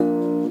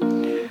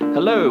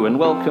Hello and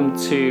welcome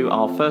to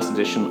our first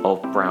edition of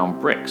Brown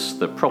Bricks,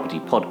 the property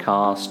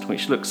podcast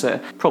which looks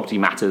at property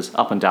matters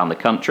up and down the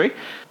country.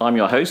 I'm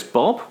your host,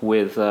 Bob,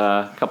 with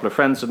a couple of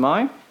friends of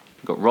mine.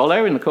 We've got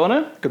Rollo in the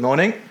corner. Good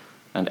morning.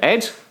 And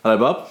Ed. Hello,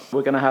 Bob.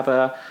 We're going to have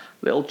a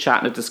little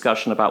chat and a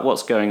discussion about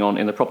what's going on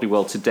in the property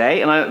world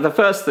today. And the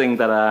first thing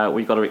that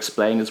we've got to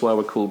explain is why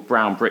we're called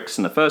Brown Bricks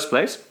in the first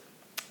place.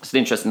 It's an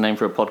interesting name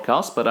for a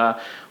podcast,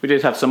 but we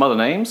did have some other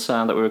names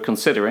that we were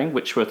considering,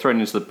 which were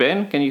thrown into the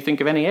bin. Can you think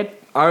of any, Ed?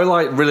 I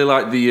really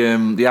like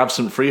the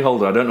absent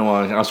freeholder. I don't know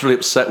why. I was really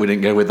upset we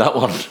didn't go with that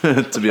one,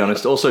 to be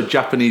honest. Also,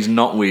 Japanese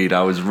knotweed.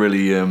 I was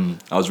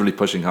really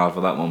pushing hard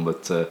for that one,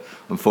 but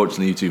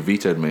unfortunately, you two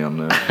vetoed me on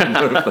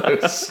both of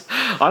those.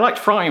 I liked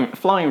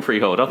flying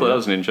freeholder. I thought that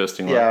was an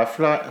interesting one. Yeah,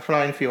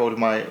 flying freeholder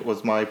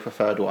was my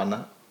preferred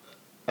one.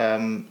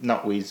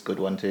 Knotweed's a good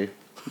one too.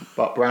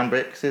 But Brown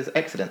Bricks is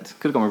excellent.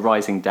 Could have gone with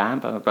Rising Dam,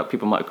 but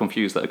people might have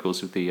confused that, of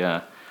course, with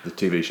the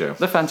TV show.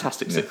 The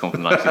fantastic sitcom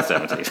from the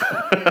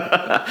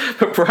 1970s.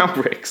 But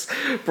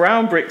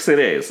Brown Bricks it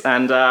is.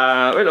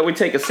 And we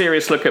take a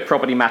serious look at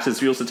property matters.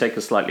 We also take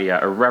a slightly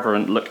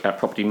irreverent look at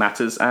property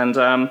matters. And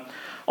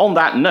on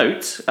that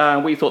note,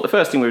 we thought the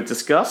first thing we would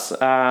discuss,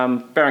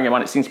 bearing in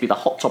mind it seems to be the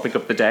hot topic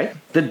of the day,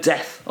 the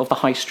death of the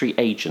high street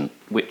agent,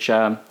 which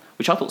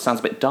I thought sounds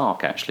a bit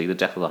dark, actually, the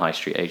death of the high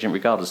street agent,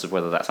 regardless of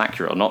whether that's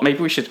accurate or not. Maybe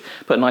we should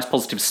put a nice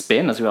positive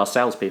spin, as we are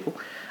salespeople,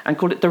 and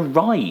call it the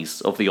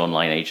rise of the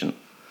online agent.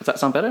 Does that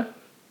sound better?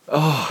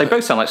 Oh, they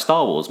both sound like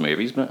Star Wars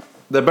movies, but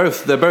they're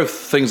both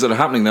things that are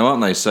happening, though,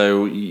 aren't they?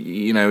 So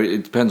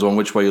it depends on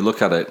which way you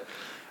look at it.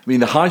 I mean,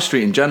 the high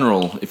street in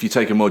general, if you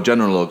take a more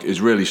general look, is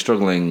really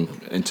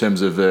struggling in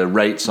terms of the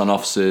rates on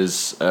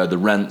offices, the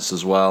rents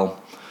as well.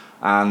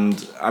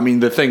 And, I mean,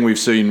 the thing we've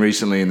seen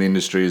recently in the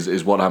industry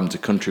is what happened to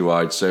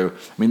Countrywide. So, I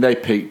mean, they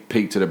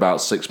peaked at about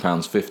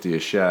 £6.50 a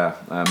share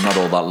not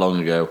all that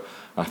long ago.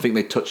 I think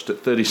they touched at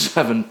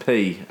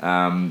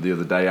 37p the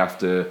other day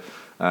after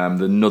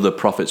another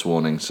profits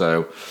warning.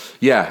 So,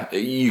 yeah,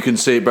 you can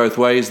see it both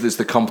ways. There's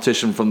the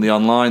competition from the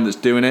online that's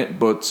doing it,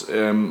 but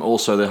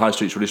also the high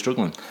street's really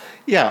struggling.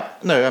 Yeah,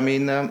 no, I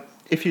mean,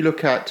 if you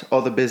look at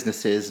other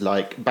businesses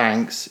like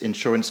banks,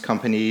 insurance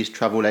companies,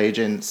 travel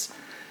agents,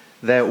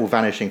 they're all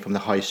vanishing from the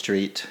high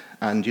street.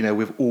 And,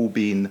 we've all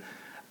been,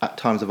 at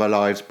times of our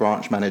lives,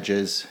 branch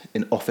managers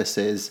in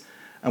offices,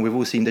 and we've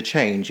all seen the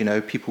change.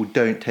 People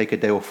don't take a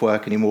day off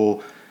work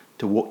anymore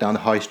to walk down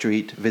the high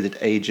street, visit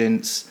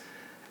agents.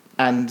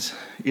 And,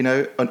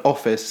 an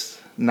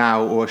office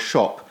now or a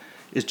shop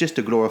is just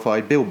a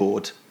glorified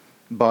billboard.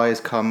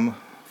 Buyers come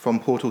from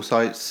portal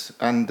sites,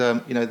 and,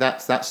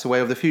 that's the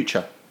way of the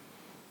future.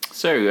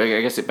 So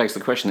I guess it begs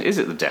the question, is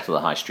it the death of the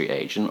high street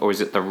agent, or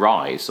is it the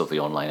rise of the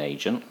online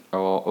agent,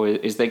 or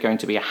is there going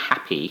to be a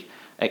happy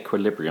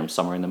equilibrium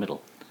somewhere in the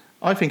middle?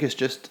 I think it's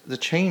just the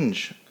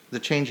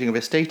changing of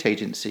estate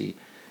agency,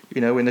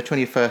 in the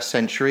 21st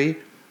century,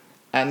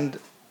 and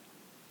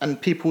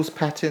people's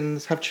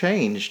patterns have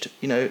changed.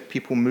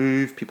 People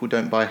move, people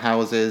don't buy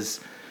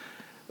houses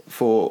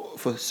for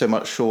so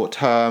much short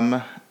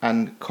term,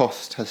 and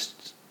cost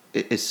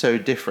is so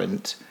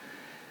different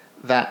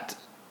that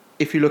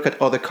if you look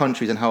at other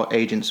countries and how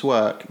agents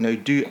work,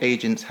 do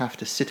agents have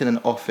to sit in an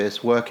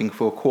office working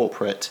for a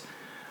corporate,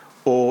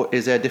 or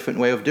is there a different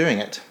way of doing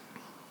it?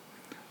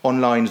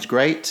 Online is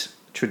great,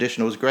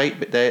 traditional is great,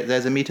 but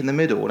there's a meet in the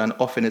middle, and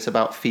often it's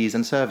about fees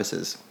and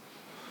services.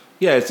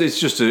 Yeah, it's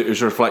just a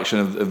reflection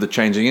of the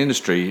changing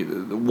industry.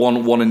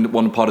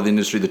 One part of the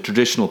industry, the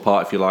traditional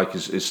part, if you like,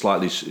 is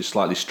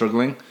slightly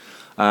struggling,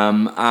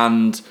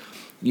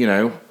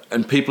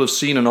 and people have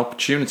seen an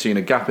opportunity and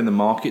a gap in the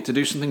market to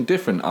do something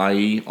different,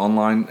 i.e.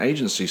 online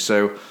agency.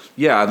 So,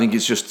 yeah, I think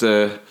it's just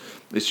a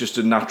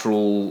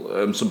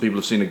natural, some people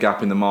have seen a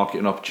gap in the market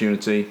and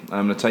opportunity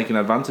and are taking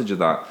advantage of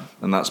that.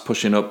 And that's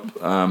pushing up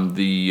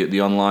the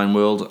online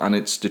world, and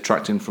it's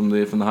detracting from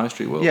the high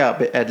street world. Yeah,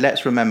 but Ed,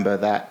 let's remember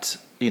that,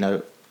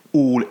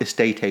 all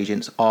estate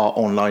agents are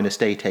online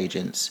estate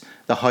agents.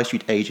 The high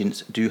street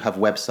agents do have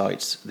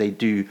websites. They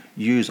do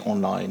use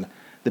online.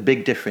 The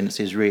big difference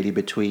is really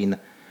between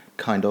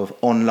kind of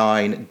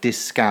online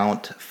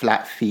discount,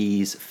 flat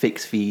fees,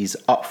 fixed fees,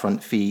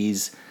 upfront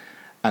fees,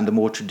 and the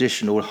more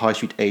traditional high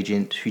street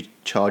agent who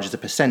charges a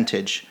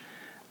percentage.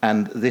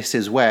 And this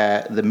is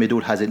where the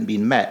middle hasn't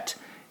been met,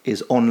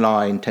 is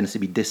online tends to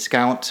be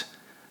discount,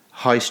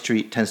 high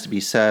street tends to be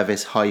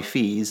service, high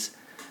fees,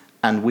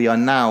 and we are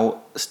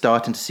now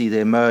starting to see the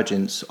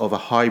emergence of a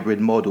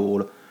hybrid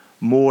model,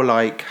 more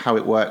like how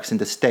it works in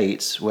the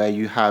States, where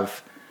you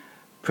have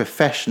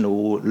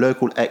professional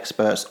local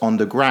experts on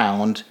the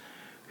ground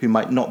who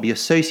might not be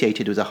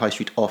associated with a high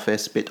street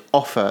office, but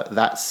offer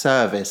that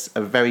service,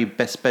 a very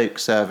bespoke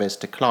service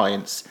to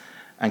clients,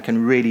 and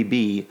can really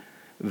be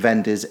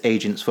vendors,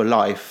 agents for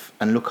life,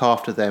 and look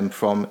after them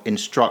from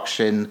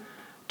instruction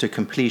to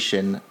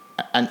completion,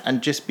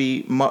 and just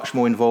be much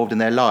more involved in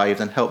their lives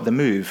and help them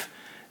move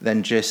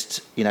than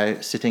just,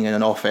 sitting in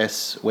an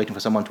office waiting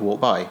for someone to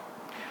walk by.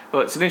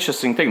 Well, it's an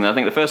interesting thing. I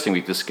think the first thing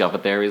we've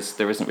discovered there isn't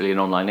really an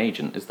online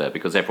agent, is there?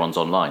 Because everyone's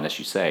online, as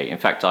you say. In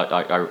fact,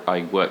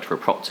 I worked for a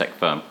prop tech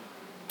firm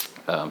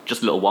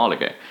just a little while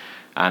ago,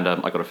 and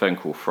I got a phone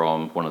call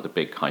from one of the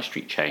big high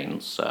street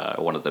chains,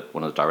 one of the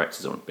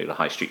directors of one of the big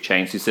high street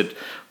chains. He said,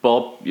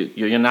 "Bob,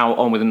 you're now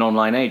on with an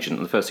online agent."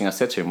 And the first thing I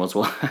said to him was,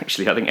 "Well,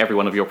 actually, I think every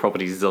one of your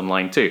properties is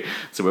online too.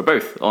 So we're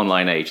both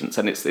online agents."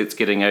 And it's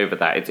getting over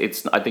that.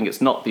 I think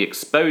it's not the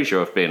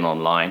exposure of being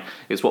online;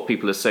 it's what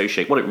people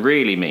associate. What it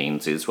really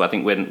means is, I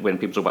think when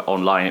people talk about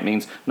online, it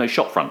means no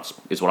shop fronts,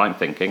 is what I'm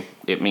thinking.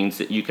 It means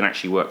that you can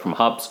actually work from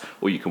hubs,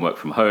 or you can work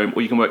from home,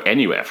 or you can work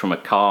anywhere, from a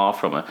car,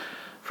 from a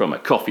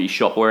coffee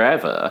shop,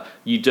 wherever.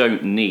 You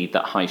don't need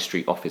that high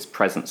street office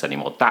presence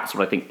anymore. That's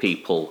what I think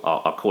people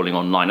are calling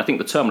online. I think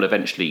the term will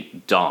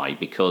eventually die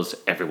because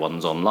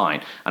everyone's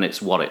online, and it's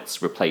what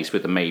it's replaced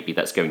with, and maybe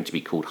that's going to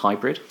be called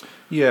hybrid.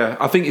 Yeah,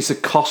 I think it's a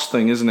cost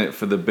thing, isn't it,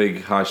 for the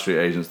big high street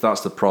agents?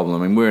 That's the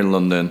problem. I mean, we're in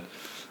London,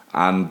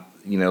 and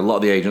a lot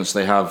of the agents,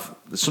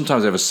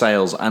 sometimes they have a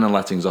sales and a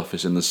lettings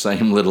office in the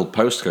same little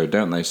postcode,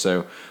 don't they?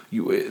 So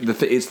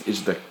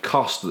it's the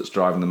cost that's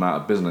driving them out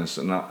of business.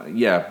 And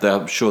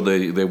I'm sure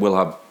they will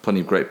have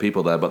plenty of great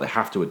people there, but they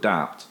have to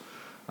adapt.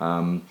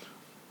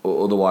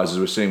 Otherwise, as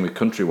we're seeing with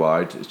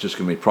Countrywide, it's just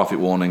going to be profit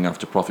warning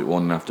after profit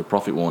warning after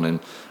profit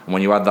warning. And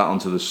when you add that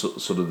onto the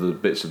sort of the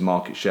bits of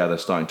market share they're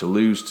starting to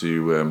lose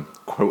to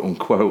quote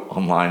unquote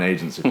online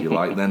agents, if you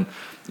like, then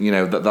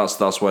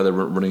that's where they're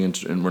running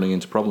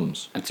into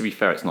problems. And to be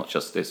fair, it's not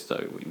just this,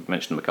 though. We've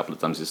mentioned them a couple of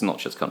times. It's not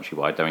just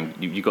Countrywide. I mean,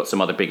 you've got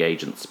some other big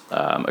agents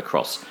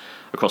across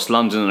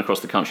London and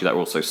across the country that are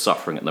also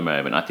suffering at the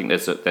moment. I think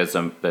there's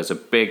a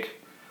big,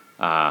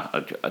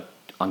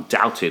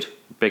 undoubted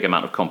big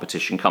amount of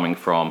competition coming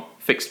from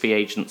fixed fee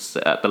agents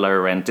at the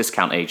lower end,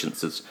 discount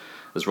agents,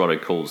 as Rollo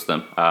calls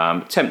them,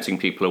 tempting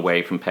people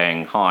away from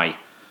paying high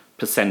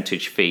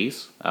percentage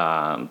fees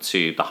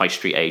to the high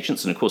street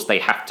agents. And of course, they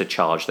have to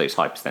charge those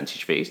high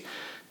percentage fees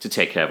to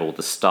take care of all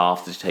the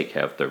staff, to take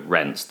care of the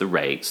rents, the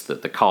rates,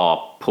 the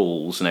car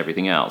pools and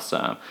everything else,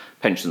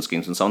 pension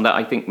schemes and so on. That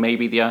I think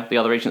maybe the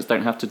other agents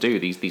don't have to do,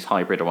 these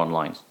hybrid or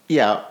online.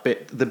 Yeah,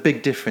 but the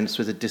big difference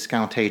with a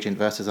discount agent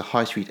versus a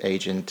high street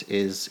agent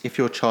is if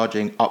you're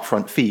charging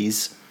upfront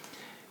fees,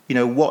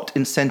 what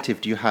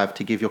incentive do you have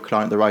to give your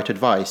client the right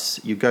advice?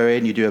 You go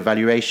in, you do a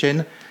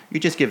valuation, you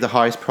just give the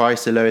highest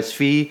price, the lowest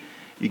fee,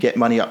 you get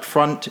money up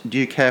front. Do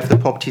you care if the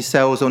property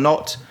sells or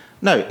not?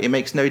 No, it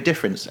makes no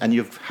difference. And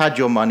you've had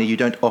your money, you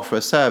don't offer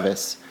a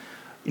service.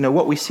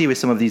 What we see with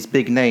some of these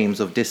big names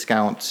of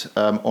discount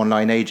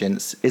online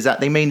agents is that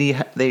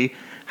they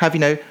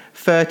have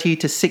 30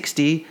 to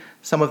 60,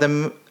 some of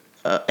them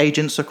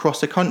agents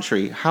across the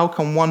country. How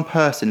can one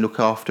person look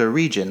after a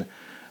region?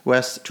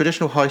 Whereas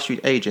traditional high street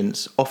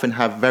agents often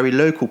have very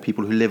local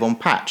people who live on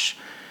patch.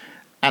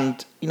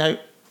 And,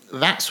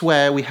 that's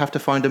where we have to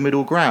find a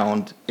middle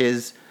ground,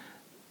 is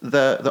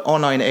the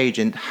online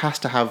agent has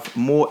to have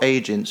more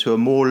agents who are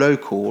more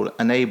local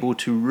and able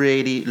to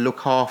really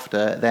look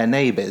after their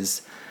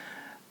neighbours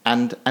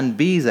and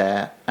be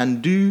there.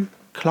 And do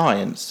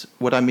clients,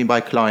 what I mean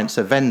by clients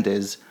are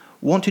vendors,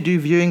 want to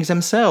do viewings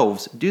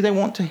themselves? Do they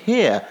want to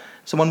hear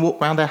someone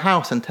walk around their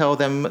house and tell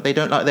them they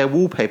don't like their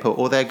wallpaper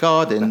or their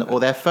garden or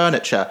their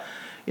furniture?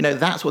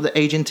 That's what the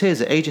agent is.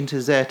 The agent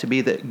is there to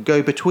be the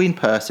go-between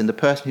person, the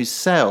person who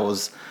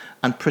sells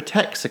and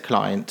protects a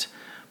client.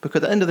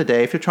 Because at the end of the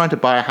day, if you're trying to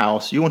buy a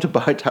house, you want to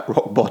buy it at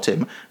rock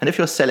bottom. And if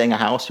you're selling a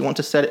house, you want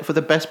to sell it for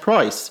the best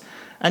price.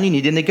 And you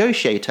need a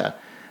negotiator.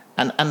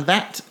 And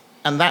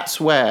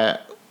that's where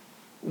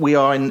we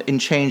are in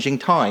changing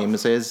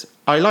times. Is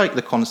I like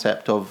the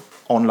concept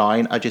of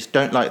online. I just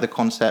don't like the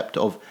concept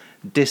of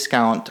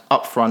discount,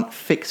 upfront,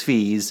 fixed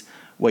fees,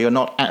 where you're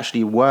not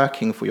actually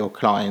working for your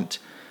client,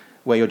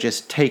 where you're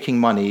just taking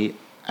money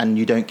and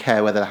you don't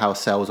care whether the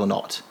house sells or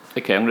not.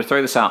 Okay, I'm going to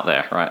throw this out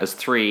there, right? As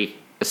three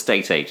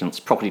estate agents,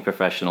 property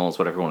professionals,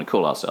 whatever we want to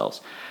call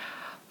ourselves.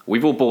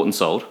 We've all bought and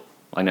sold.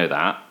 I know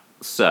that.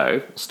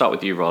 So, I'll start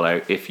with you,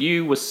 Rollo. If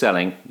you were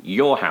selling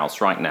your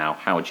house right now,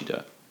 how would you do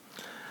it?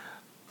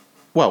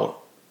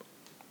 Well,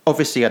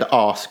 obviously I'd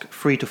ask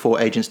 3 to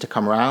 4 agents to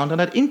come around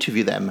and I'd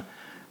interview them.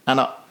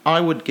 And I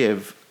would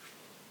give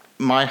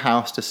my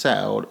house to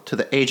sell to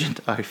the agent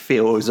I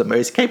feel is the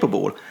most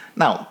capable.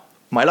 Now,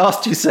 my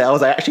last 2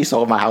 sales, I actually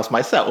sold my house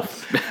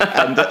myself.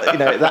 And,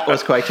 that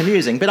was quite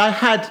amusing. But I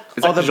had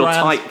Is that other because you're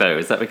brands. tight, though?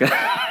 Is that because...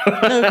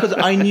 No, because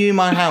I knew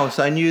my house,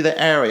 I knew the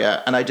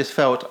area, and I just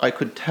felt I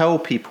could tell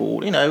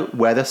people,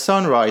 where the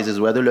sun rises,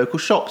 where the local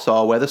shops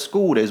are, where the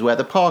school is, where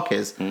the park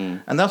is.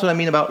 And that's what I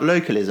mean about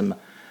localism.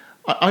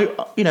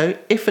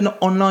 If an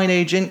online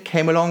agent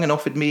came along and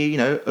offered me,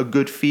 a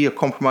good fee, a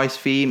compromise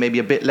fee, maybe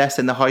a bit less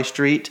than the high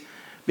street,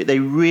 but they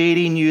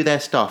really knew their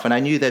stuff, and I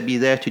knew they'd be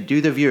there to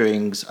do the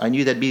viewings. I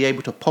knew they'd be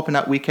able to pop in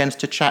at weekends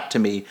to chat to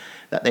me,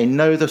 that they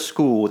know the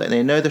school, that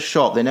they know the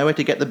shop, they know where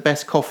to get the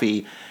best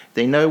coffee,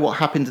 they know what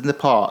happens in the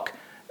park.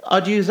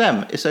 I'd use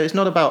them. So it's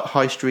not about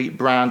high street,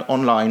 brand,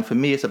 online. For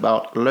me, it's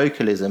about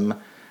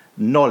localism,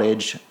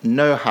 knowledge,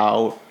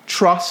 know-how,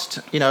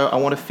 trust. I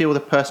want to feel the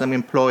person I'm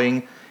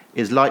employing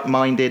is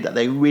like-minded, that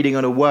they're really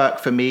going to work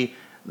for me,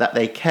 that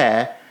they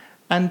care.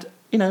 And,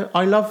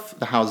 I love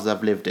the houses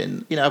I've lived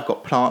in. I've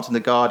got plants in the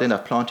garden,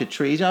 I've planted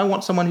trees. I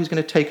want someone who's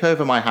going to take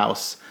over my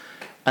house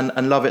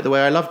and love it the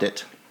way I loved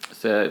it.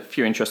 So a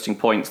few interesting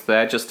points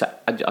there.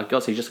 I've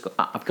got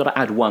to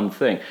add one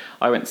thing.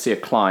 I went to see a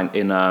client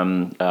in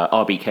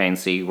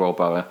RBKC, Royal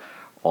Borough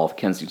of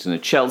Kensington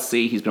and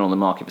Chelsea. He's been on the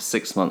market for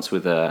 6 months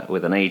with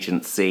an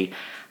agency.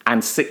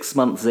 And 6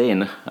 months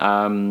in,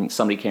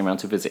 somebody came around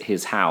to visit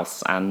his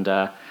house and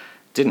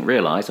didn't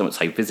realise, I wouldn't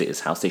say visit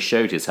his house, they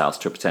showed his house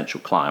to a potential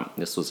client.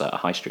 This was a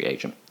high street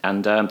agent.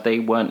 And they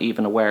weren't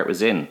even aware it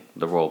was in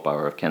the Royal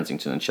Borough of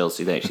Kensington and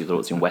Chelsea. They actually thought it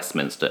was in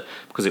Westminster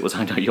because it was,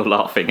 I know you're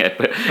laughing at,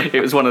 but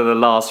it was one of the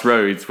last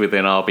roads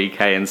within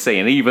RBKC.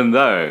 And even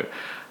though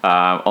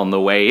on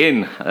the way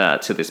in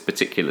to this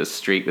particular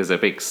street, there's a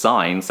big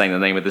sign saying the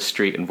name of the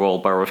street in Royal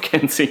Borough of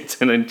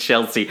Kensington and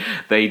Chelsea,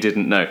 they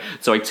didn't know.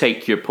 So I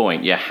take your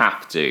point. You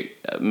have to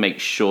make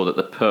sure that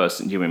the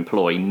person you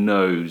employ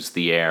knows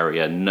the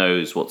area,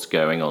 knows what's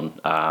going on.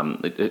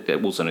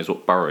 It also knows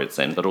what borough it's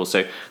in, but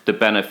also the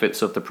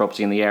benefits of the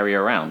property in the area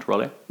around.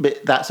 Rollo?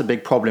 But that's a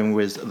big problem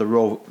with the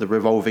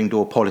revolving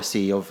door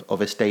policy of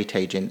estate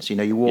agents.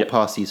 You walk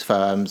past these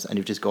firms and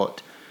you've just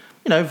got,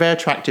 very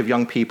attractive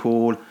young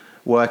people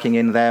working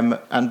in them,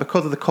 and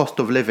because of the cost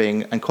of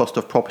living and cost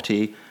of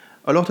property,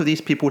 a lot of these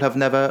people have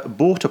never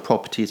bought a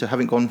property, so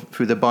haven't gone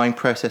through the buying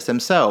process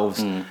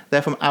themselves.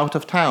 They're from out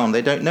of town,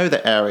 they don't know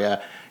the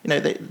area.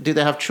 Do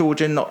they have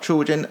children, not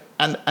children?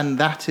 And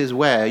that is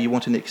where you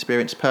want an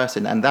experienced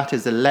person, and that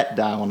is the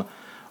letdown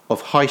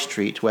of High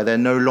Street, where they're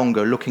no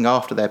longer looking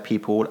after their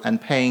people and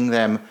paying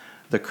them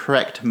the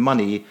correct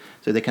money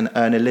so they can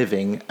earn a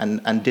living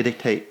and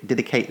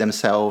dedicate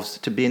themselves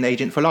to be an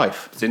agent for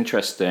life. It's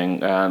interesting.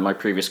 My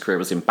previous career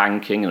was in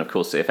banking, and of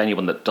course, if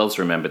anyone that does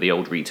remember the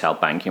old retail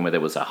banking, where there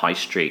was a high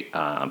street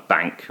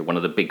bank, one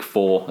of the big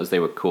four, as they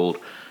were called,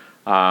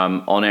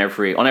 on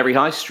every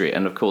high street,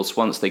 and of course,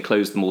 once they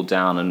closed them all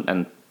down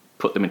and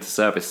put them into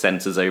service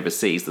centres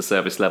overseas, the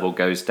service level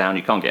goes down.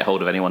 You can't get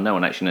hold of anyone. No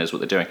one actually knows what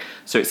they're doing.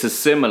 So it's a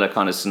similar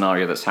kind of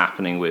scenario that's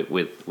happening with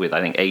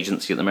I think,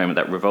 agency at the moment,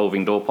 that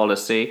revolving door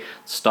policy,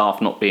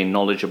 staff not being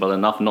knowledgeable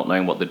enough, not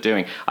knowing what they're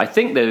doing. I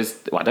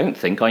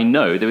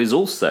know there is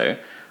also,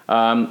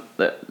 I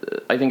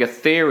think, a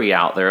theory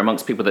out there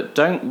amongst people that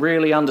don't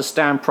really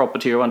understand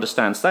property or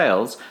understand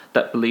sales,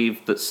 that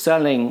believe that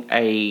selling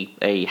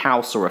a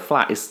house or a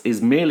flat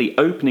is merely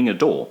opening a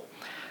door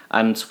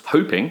and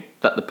hoping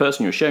that the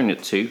person you're showing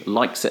it to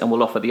likes it and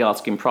will offer the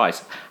asking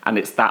price. And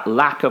it's that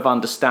lack of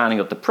understanding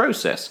of the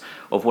process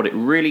of what it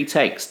really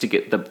takes to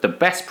get the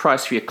best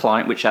price for your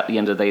client, which at the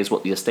end of the day is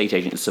what the estate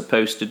agent is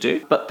supposed to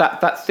do. But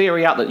that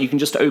theory out that you can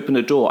just open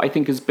a door, I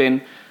think has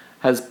been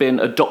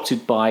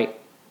adopted by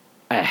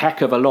a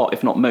heck of a lot,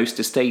 if not most,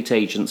 estate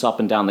agents up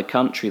and down the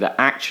country, that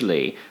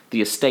actually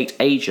the estate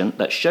agent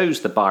that shows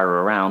the buyer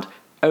around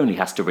only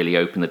has to really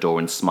open the door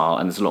and smile,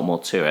 and there's a lot more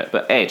to it.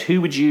 But Ed, who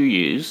would you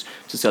use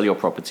to sell your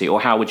property, or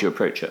how would you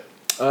approach it?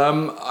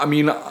 I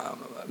mean,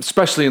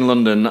 especially in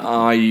London,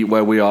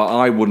 where we are,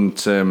 I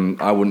wouldn't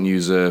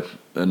use an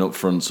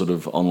upfront sort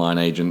of online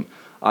agent.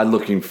 I'm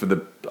looking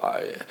for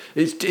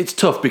it's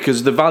tough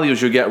because the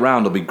values you get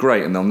round will be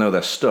great and they'll know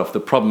their stuff. The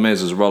problem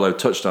is, as Rollo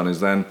touched on, is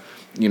then,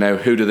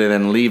 who do they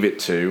then leave it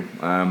to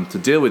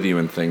deal with you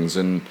and things,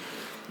 and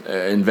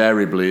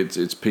invariably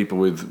it's people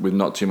with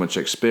not too much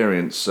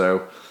experience.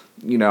 So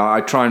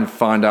I try and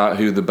find out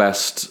who the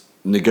best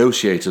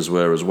negotiators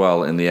were as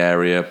well in the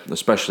area,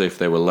 especially if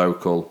they were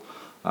local,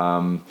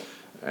 and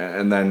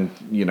then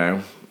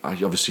I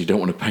obviously don't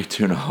want to pay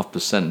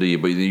 2.5%, do you?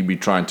 But you'd be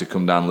trying to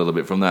come down a little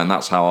bit from there, and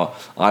that's how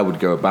I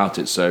would go about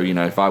it. So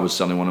if I was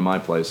selling one of my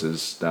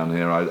places down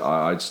here,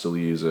 I'd still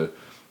use a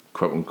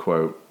quote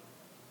unquote,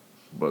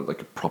 but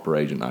like a proper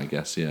agent, I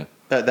guess. Yeah.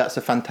 That's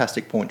a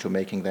fantastic point you're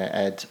making there,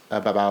 Ed,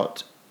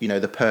 about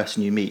the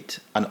person you meet.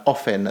 And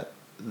often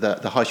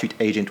the high street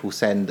agent will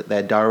send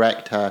their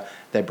director,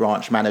 their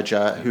branch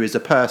manager, who is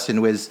a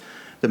person with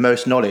the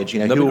most knowledge.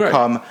 He'll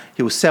come,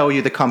 he'll sell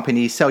you the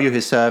company, sell you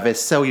his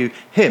service, sell you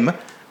him,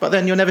 but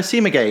then you'll never see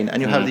him again. And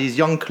you'll have these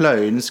young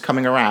clones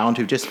coming around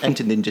who've just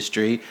entered the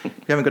industry, who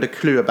haven't got a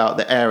clue about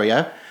the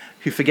area,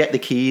 who forget the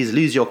keys,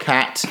 lose your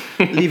cat,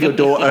 leave your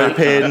door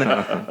open,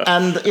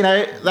 and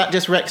that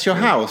just wrecks your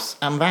house.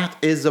 And that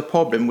is the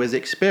problem with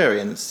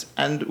experience.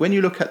 And when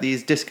you look at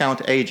these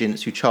discount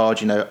agents who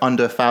charge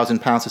under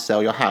 £1,000 to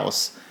sell your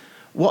house,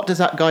 what does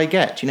that guy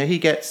get? He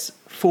gets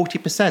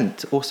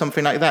 40% or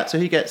something like that. So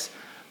he gets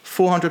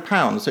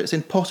 £400. So it's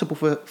impossible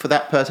for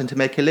that person to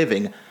make a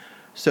living.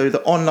 So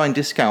the online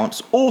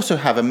discounts also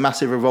have a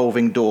massive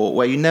revolving door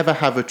where you never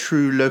have a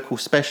true local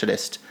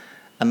specialist.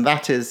 And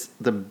that is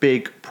the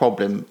big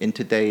problem in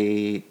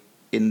the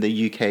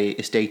UK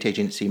estate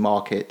agency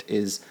market,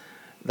 is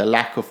the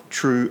lack of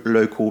true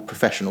local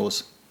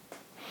professionals.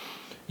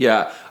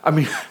 Yeah, I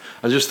mean, I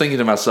was just thinking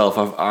to myself,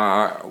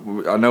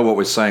 I know what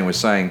we're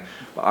saying.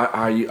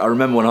 I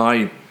remember when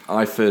my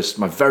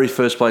very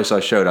first place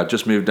I showed, I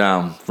just moved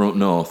down from up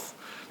north.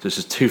 This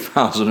is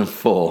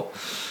 2004.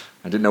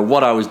 I didn't know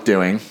what I was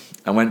doing.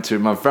 I went to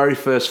my very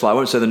first flat. I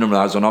won't say the number.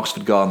 I was on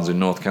Oxford Gardens in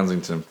North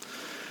Kensington.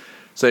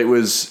 So it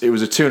was a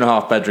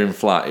 2.5 bedroom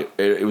flat.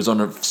 It was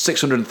on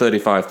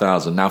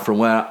 635,000. Now, from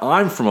where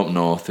I'm from up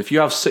north, if you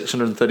have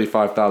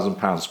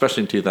 £635,000,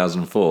 especially in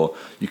 2004,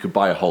 you could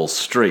buy a whole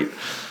street.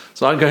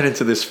 So I'm going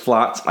into this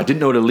flat. I didn't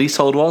know what a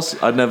leasehold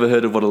was. I'd never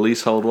heard of what a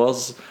leasehold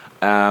was.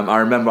 I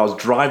remember I was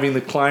driving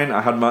the client.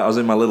 I was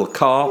in my little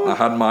car. I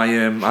had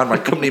my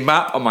company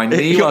map on my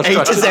knee. Your A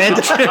to Z.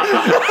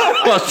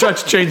 I was trying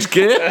to change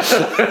gear.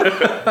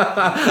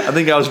 I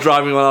think I was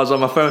driving while I was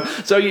on my phone.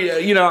 So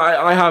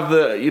I have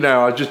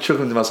I was just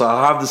chuckling to myself.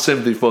 I have the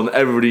sympathy for them.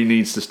 Everybody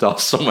needs to start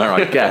somewhere,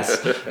 I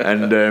guess.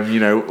 And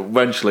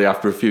eventually,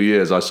 after a few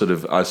years, I sort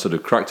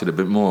of cracked it a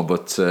bit more.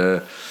 But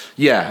I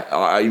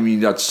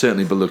mean, I'd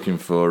certainly be looking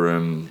for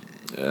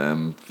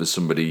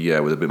somebody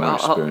with a bit more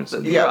experience.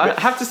 I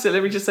have to say,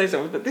 let me just say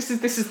something. This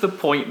is the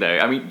point, though.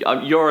 I mean,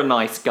 you're a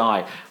nice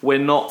guy. We're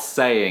not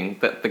saying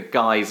that the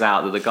guys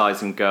out there, the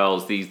guys and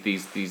girls,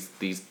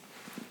 these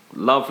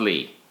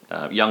lovely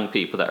young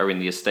people that are in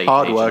the estate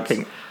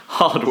hardworking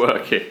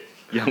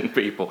young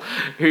people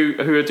who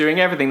are doing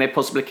everything they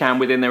possibly can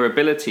within their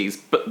abilities.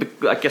 But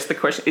I guess the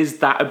question is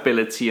that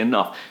ability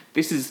enough?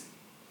 This is,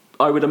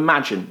 I would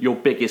imagine, your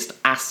biggest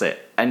asset,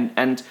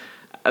 and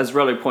as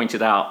Rollo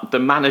pointed out, the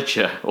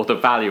manager or the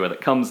valuer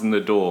that comes in the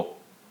door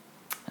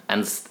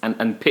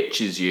and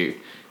pitches you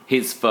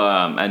his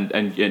firm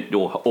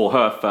or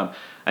her firm,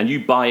 and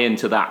you buy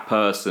into that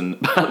person,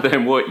 but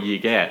then what you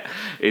get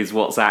is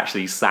what's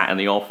actually sat in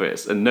the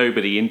office, and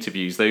nobody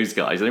interviews those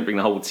guys. They don't bring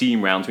the whole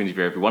team round to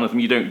interview every one of them.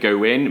 You don't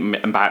go in,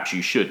 and perhaps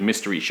you should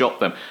mystery shop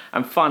them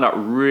and find out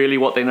really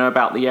what they know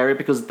about the area,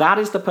 because that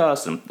is the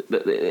person.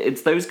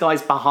 It's those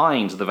guys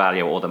behind the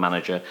valuer or the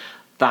manager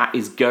that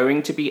is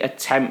going to be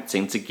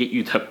attempting to get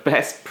you the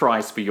best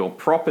price for your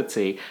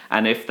property.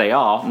 And if they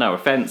are, no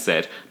offense,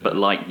 Ed, but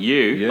like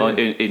you,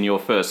 in your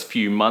first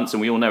few months, and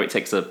we all know it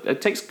takes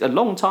a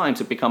long time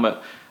to become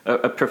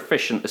a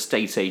proficient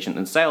estate agent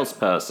and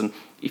salesperson.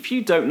 If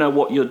you don't know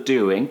what you're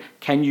doing,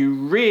 can you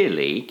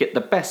really get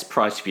the best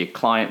price for your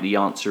client? The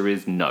answer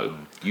is no,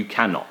 you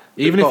cannot.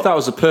 Even if that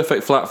was a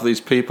perfect flat for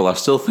these people, I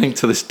still think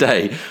to this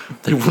day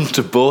they wouldn't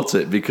have bought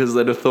it, because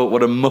they'd have thought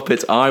what a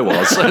muppet I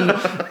was,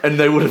 and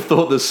they would have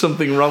thought there's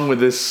something wrong with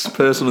this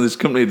person or this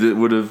company that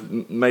would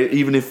have made,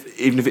 even if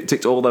it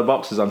ticked all their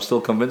boxes. I'm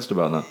still convinced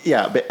about that.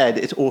 Yeah, but Ed,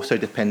 it also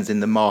depends in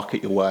the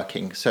market you're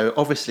working. So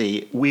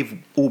obviously we've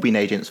all been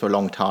agents for a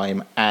long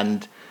time,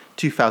 and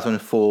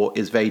 2004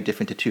 is very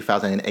different to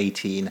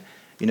 2018.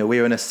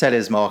 We're in a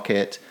seller's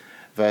market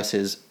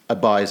versus a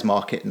buyer's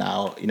market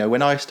now.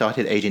 When I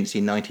started agency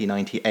in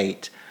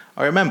 1998,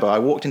 I remember I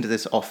walked into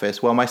this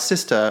office. Well, my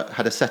sister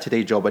had a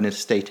Saturday job in an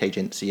estate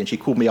agency, and she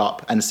called me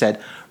up and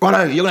said,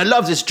 "Rollo, you're going to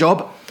love this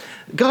job.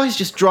 Guys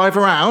just drive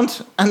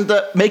around and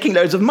making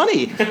loads of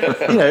money."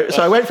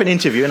 So I went for an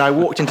interview and I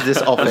walked into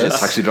this office.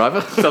 Taxi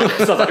driver?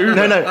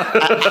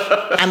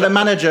 No. And the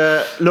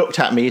manager looked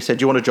at me, said,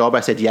 "Do you want a job?"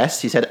 I said,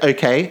 "Yes." He said,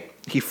 "Okay."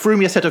 He threw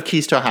me a set of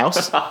keys to a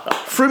house,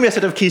 threw me a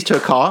set of keys to a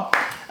car,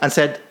 and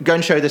said, "Go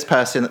and show this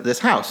person this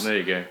house." There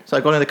you go. So I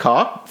got in the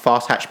car,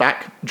 fast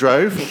hatchback,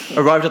 drove,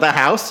 arrived at their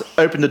house,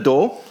 opened the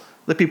door.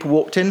 The people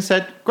walked in,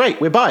 said, "Great,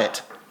 we'll buy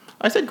it."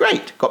 I said,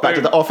 "Great." Got back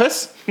to the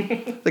office.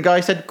 The guy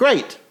said,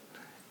 "Great.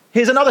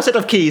 Here's another set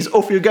of keys.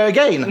 Off you go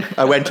again."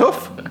 I went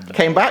off,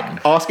 came back,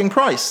 asking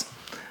price.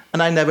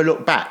 And I never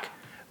looked back.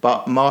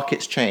 But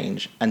markets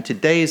change. And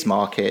today's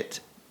market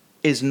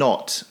is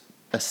not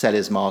a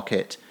seller's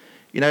market.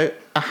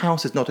 A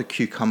house is not a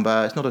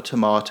cucumber. It's not a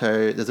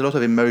tomato. There's a lot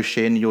of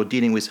emotion. You're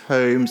dealing with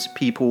homes,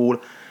 people.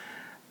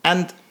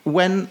 And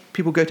when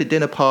people go to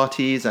dinner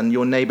parties and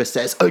your neighbor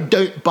says, "Oh,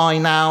 don't buy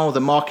now, the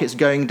market's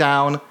going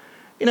down,"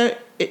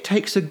 it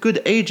takes a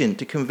good agent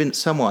to convince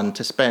someone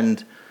to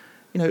spend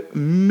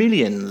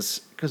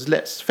millions, because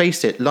let's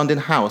face it, London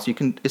house,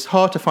 it's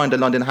hard to find a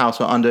London house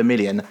for under £1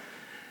 million,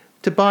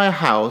 to buy a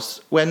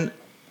house when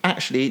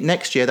actually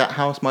next year that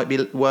house might be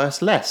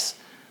worth less.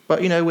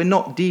 But we're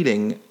not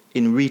dealing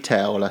in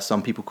retail, as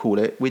some people call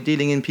it. We're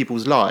dealing in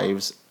people's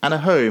lives, and a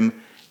home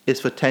is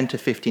for 10 to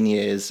 15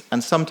 years.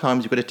 And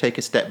sometimes you've got to take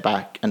a step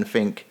back and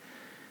think,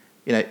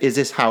 is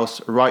this house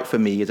right for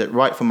me? Is it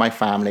right for my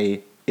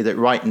family? Is it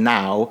right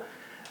now?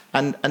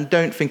 And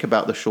don't think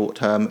about the short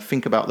term,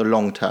 think about the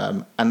long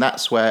term. And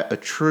that's where a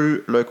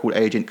true local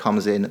agent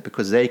comes in,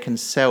 because they can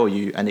sell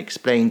you and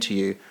explain to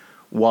you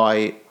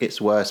why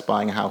it's worth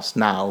buying a house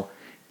now,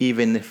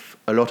 even if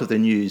a lot of the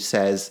news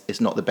says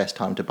it's not the best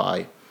time to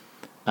buy.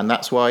 And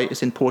that's why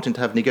it's important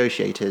to have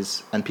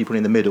negotiators and people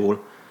in the middle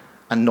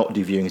and not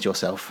do viewings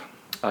yourself.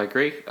 I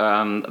agree.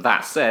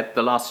 That said,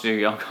 the last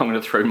two, I'm going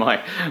to throw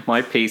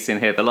my piece in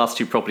here. The last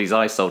two properties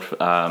I sold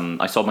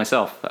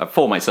myself,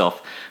 for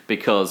myself,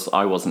 because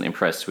I wasn't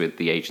impressed with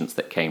the agents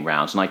that came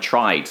round. And I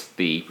tried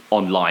the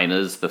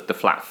onliners, the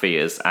flat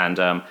fees, and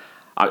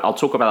I'll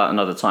talk about that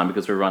another time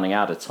because we're running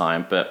out of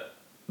time. But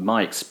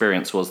my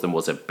experience was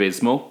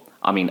abysmal.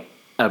 I mean,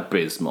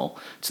 abysmal,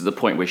 to the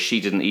point where she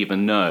didn't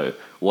even know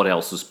what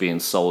else was being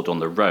sold on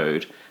the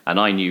road. And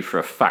I knew for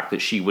a fact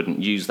that she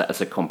wouldn't use that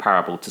as a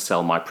comparable to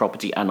sell my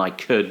property. And I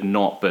could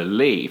not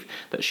believe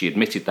that she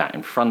admitted that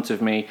in front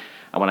of me.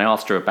 And when I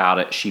asked her about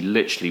it, she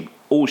literally,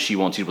 all she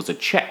wanted was a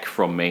check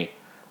from me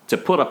to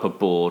put up a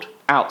board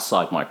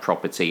outside my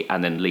property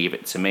and then leave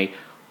it to me.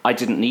 I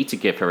didn't need to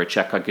give her a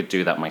check. I could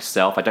do that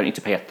myself. I don't need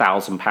to pay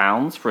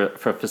 £1,000 for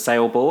a for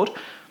sale board.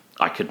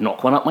 I could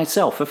knock one up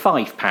myself for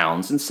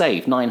 £5 and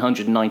save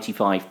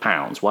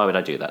 £995. Why would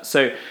I do that?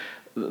 So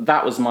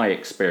that was my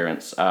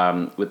experience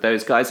with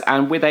those guys.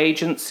 And with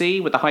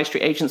agency, with the high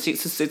street agency,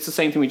 it's the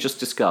same thing we just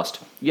discussed.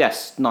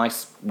 Yes,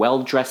 nice,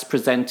 well-dressed,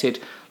 presented,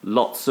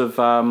 lots of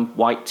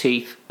white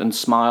teeth and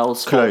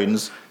smiles.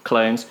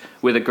 Clones,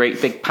 with a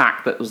great big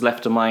pack that was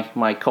left on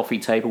my coffee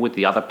table with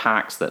the other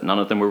packs that none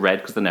of them were read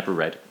because they're never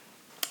read.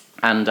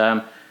 And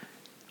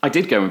I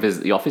did go and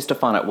visit the office to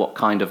find out what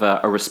kind of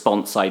a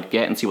response I'd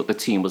get and see what the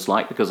team was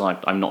like, because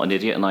I'm not an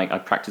idiot and I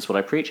practice what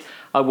I preach.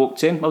 I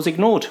walked in, I was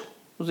ignored.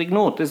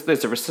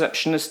 There's a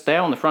receptionist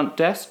there on the front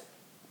desk,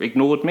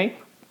 ignored me.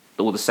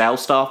 All the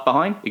sales staff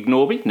behind,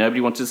 ignore me.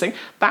 Nobody wanted to sing.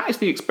 That is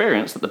the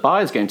experience that the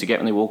buyer's going to get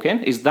when they walk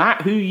in. Is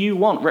that who you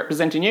want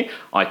representing you?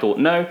 I thought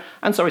no,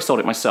 and so I sold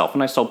it myself.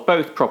 And I sold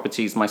both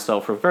properties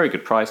myself for a very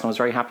good price, and I was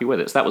very happy with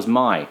it. So that was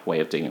my way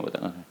of dealing with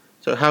it.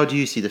 So how do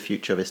you see the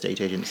future of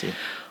estate agency?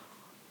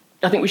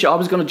 I think I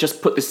was going to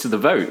just put this to the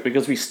vote,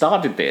 because we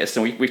started this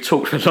and we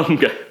talked for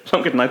longer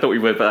than I thought we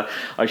would.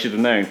 I should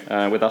have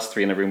known with us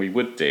three in the room we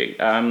would do.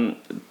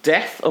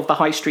 Death of the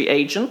high street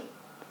agent,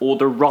 or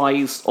the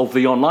rise of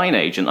the online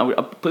agent?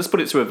 Let's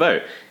put it to a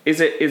vote. Is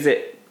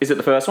it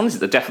the first one? Is it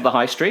the death of the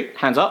high street?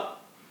 Hands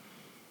up.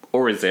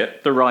 Or is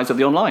it the rise of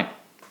the online?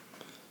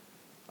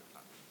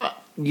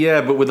 Yeah,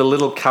 but with a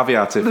little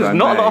caveat, if There's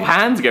not a lot of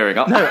hands going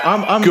up. No,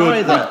 I'm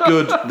good. neither.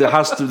 Good.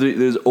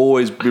 There's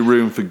always be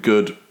room for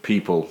good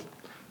people.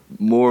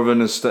 More of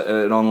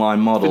an online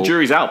model. The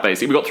jury's out,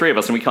 basically. We've got three of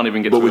us and we can't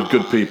even get but to with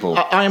good people.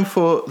 I am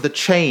for the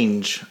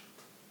change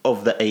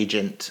of the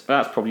agent.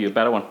 That's probably a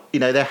better one.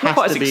 You know, there has Not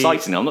quite to as be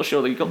exciting. I'm not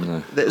sure that you got.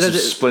 No.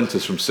 There's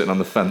Splinters from sitting on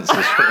the fence.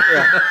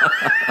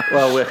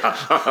 well,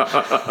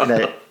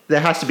 there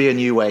has to be a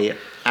new way,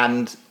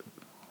 and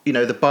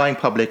the buying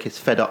public is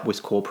fed up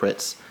with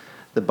corporates.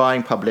 The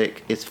buying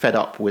public is fed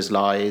up with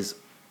lies.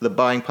 The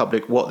buying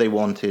public, what they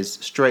want is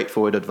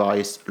straightforward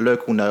advice,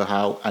 local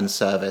know-how, and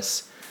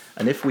service.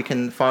 And if we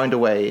can find a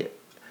way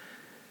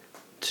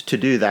to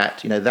do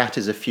that, that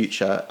is a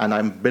future. And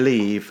I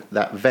believe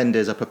that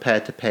vendors are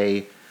prepared to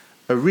pay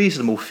a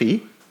reasonable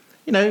fee,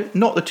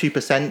 not the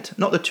 2%,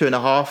 not the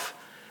 2.5%,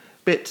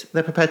 but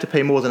they're prepared to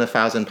pay more than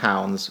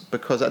 £1,000,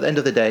 because at the end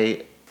of the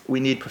day, we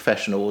need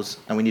professionals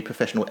and we need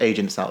professional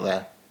agents out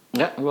there.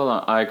 Yeah,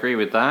 well, I agree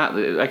with that.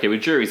 Okay,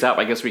 with jury's out,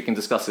 I guess we can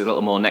discuss it a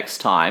little more next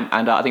time.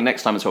 And I think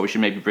next time as well, we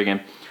should maybe bring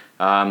in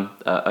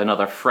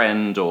another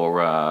friend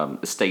or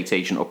estate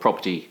agent or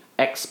property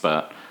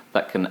expert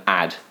that can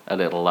add a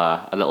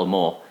little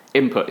more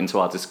input into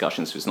our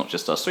discussions. So it's not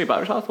just us three, but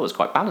I thought it was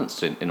quite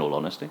balanced in all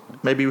honesty.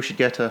 Maybe we should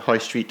get a high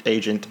street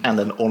agent and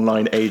an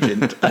online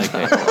agent.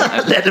 Okay.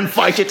 Let them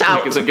fight it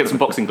out. Get some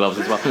boxing gloves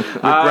as well.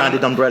 With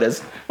branded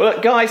umbrellas. Well,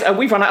 guys,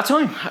 we've run out of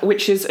time,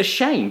 which is a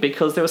shame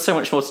because there was so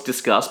much more to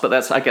discuss. But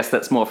I guess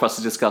that's more for us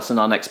to discuss in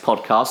our next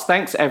podcast.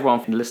 Thanks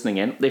everyone for listening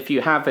in. If you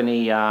have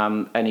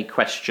any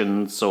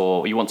questions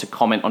or you want to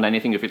comment on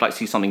anything, if you'd like to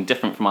see something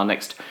different from our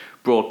next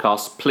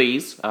broadcast,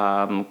 please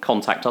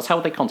contact us. How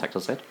would they contact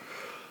us, Ed?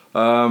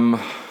 Email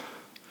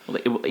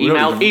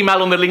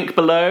on the link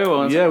below.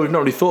 Or yeah, we've not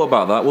really thought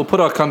about that. We'll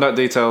put our contact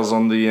details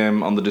on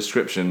the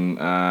description.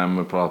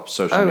 We'll put our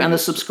social media. And the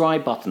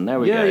subscribe button. There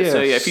we go. Yeah. So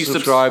if you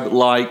subscribe,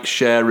 like,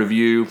 share,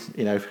 review,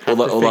 all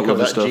that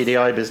lovely stuff.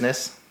 GDI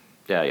business.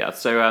 Yeah.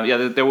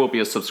 So there will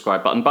be a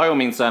subscribe button. By all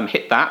means,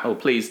 hit that, or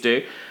please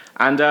do.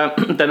 And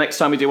the next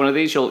time we do one of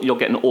these, you'll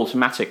get an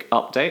automatic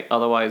update.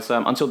 Otherwise,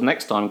 until the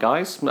next time,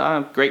 guys,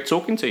 great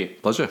talking to you.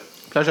 Pleasure.